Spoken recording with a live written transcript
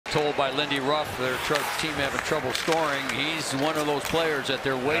told by Lindy Ruff their team having trouble scoring. He's one of those players that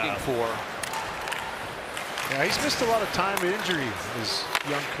they're waiting for. Yeah, he's missed a lot of time with injury in his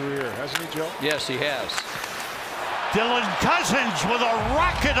young career, hasn't he, Joe? Yes, he has. Dylan Cousins with a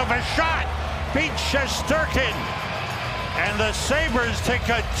rocket of a shot beats Shesterkin. And the Sabres take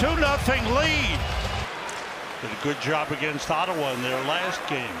a 2-0 lead. Did a good job against Ottawa in their last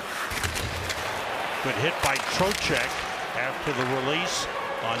game. Good hit by Trocheck after the release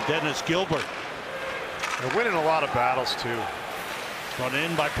on Dennis Gilbert. They're winning a lot of battles, too. Run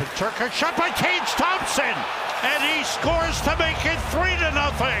in by Peterka, shot by Tage Thompson, and he scores to make it 3-0.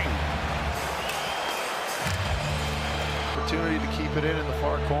 Opportunity to keep it in the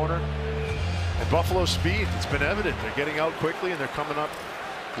far corner. And Buffalo's speed, it's been evident. They're getting out quickly and they're coming up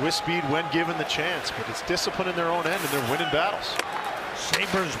with speed when given the chance. But it's discipline in their own end and they're winning battles.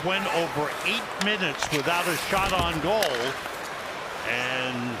 Sabres went over 8 minutes without a shot on goal.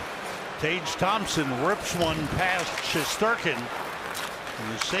 And Tage Thompson rips one past Shesterkin.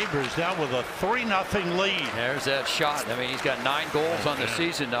 And the Sabres now with a 3-0 lead. There's that shot. I mean, he's got 9 goals on the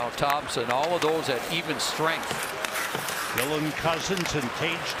season now, Thompson. All of those at even strength. Dylan Cousins and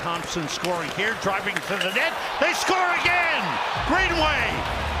Tage Thompson scoring here, driving to the net. They score again! Greenway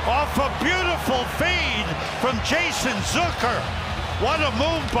off a beautiful feed from Jason Zucker. What a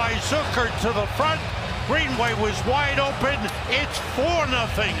move by Zucker to the front. Greenway was wide open. It's 4-0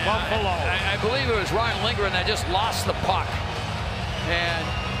 Buffalo. I believe it was Ryan Lindgren that just lost the puck. And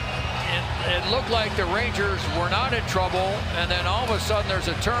it looked like the Rangers were not in trouble. And then all of a sudden there's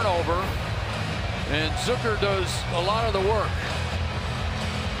a turnover. And Zucker does a lot of the work.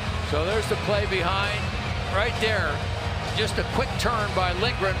 So there's the play behind right there. Just a quick turn by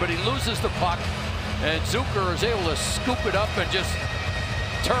Lindgren, but he loses the puck. And Zucker is able to scoop it up and just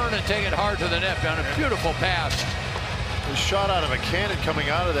turn and take it hard to the net on a beautiful pass. It was shot out of a cannon coming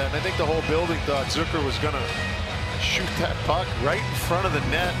out of that. And I think the whole building thought Zucker was going to shoot that puck right in front of the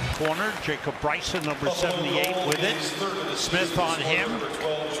net. Corner, Jacob Bryson, number 78 with it. Smith on him.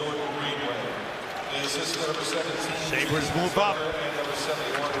 Sabres move up.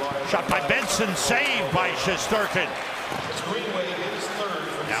 Shot by Benson, saved by Shesterkin.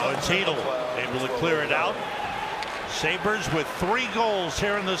 Now it's Hedl, able to clear it out. Sabres with 3 goals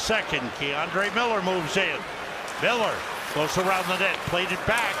here in the second. Keandre Miller moves in. Miller goes around the net, played it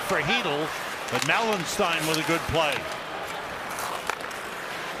back for Hedl, but Mallenstein with a good play.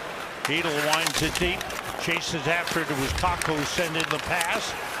 Hedl winds it deep, chases after it. It was Kakko who sent in the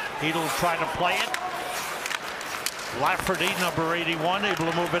pass. Hedl trying to play it. Lafferty, number 81, able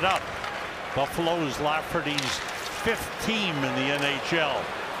to move it up. Buffalo is Lafferty's 5th team in the NHL.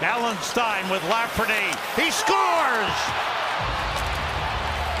 Mallenstein with Lafferty. He scores!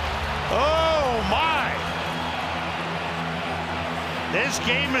 Oh, my! This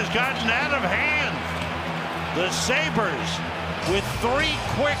game has gotten out of hand. The Sabres, with 3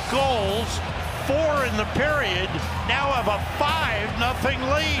 quick goals, 4 in the period, now have a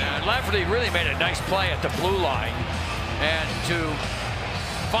 5-0 lead. And Lafferty really made a nice play at the blue line. And to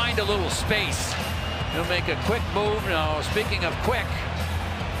find a little space, he'll make a quick move. Now, speaking of quick,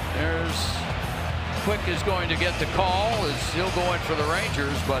 there's Quick is going to get the call as he'll go in for the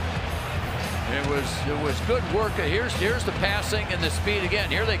Rangers, but it was good work. Here's the passing and the speed again.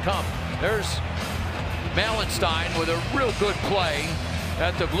 Here they come. There's Mallenstein with a real good play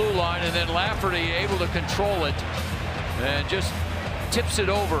at the blue line, and then Lafferty able to control it and just tips it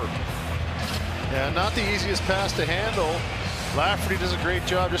over. Yeah, not the easiest pass to handle. Lafferty does a great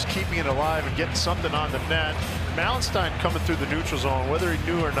job just keeping it alive and getting something on the net. Mallenstein coming through the neutral zone, whether he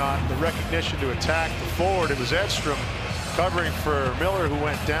knew or not, the recognition to attack the forward. It was Edstrom covering for Miller, who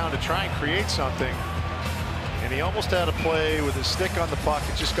went down to try and create something. And he almost had a play with his stick on the puck.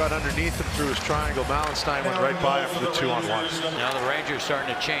 It just got underneath him through his triangle. Mallenstein went right by him for the 2-on-1. Now the Rangers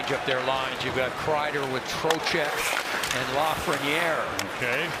starting to change up their lines. You've got Kreider with Trocheck and Lafreniere.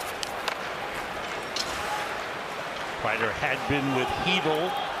 Okay. Kreider had been with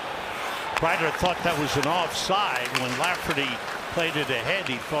Hedl. Kreider thought that was an offside. When Lafferty played it ahead,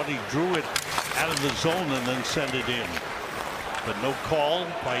 he thought he drew it out of the zone and then sent it in. But no call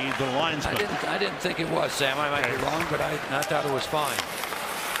by either linesman. I didn't think it was, Sam. I might be wrong, but I thought it was fine.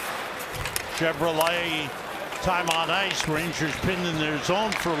 Chevrolet time on ice. Rangers pinned in their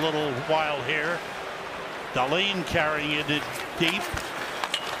zone for a little while here. Dahlin carrying it deep.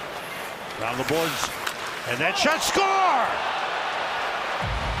 Around the boards. And that shot, score!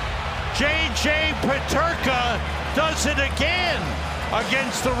 J.J. Peterka does it again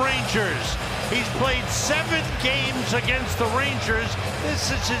against the Rangers. He's played 7 games against the Rangers.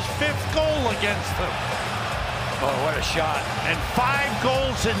 This is his 5th goal against them. Oh, what a shot. And 5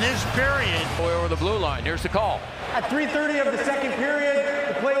 goals in this period. Over the blue line. Here's the call. At 3:30 of the second period,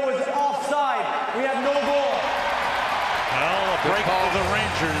 the play was offside. We have no goal. Well, a break for the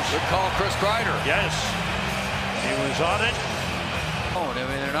Rangers. Good call, Chris Kreider. Yes, he was on it. Oh, I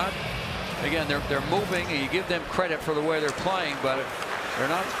mean, they're not. Again, they're moving, and you give them credit for the way they're playing, but they're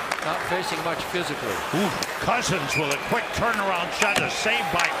not facing much physically. Ooh, Cousins with a quick turnaround shot, a save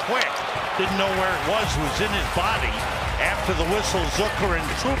by Quick. Didn't know where it was in his body. After the whistle, Zucker and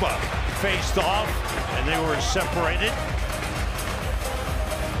Trouba faced off, and they were separated.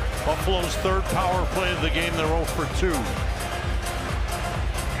 Buffalo's third power play of the game. They're 0 for 2.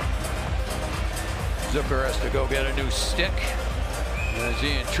 Zucker has to go get a new stick, as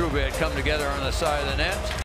he and Trouba had come together on the side of the net.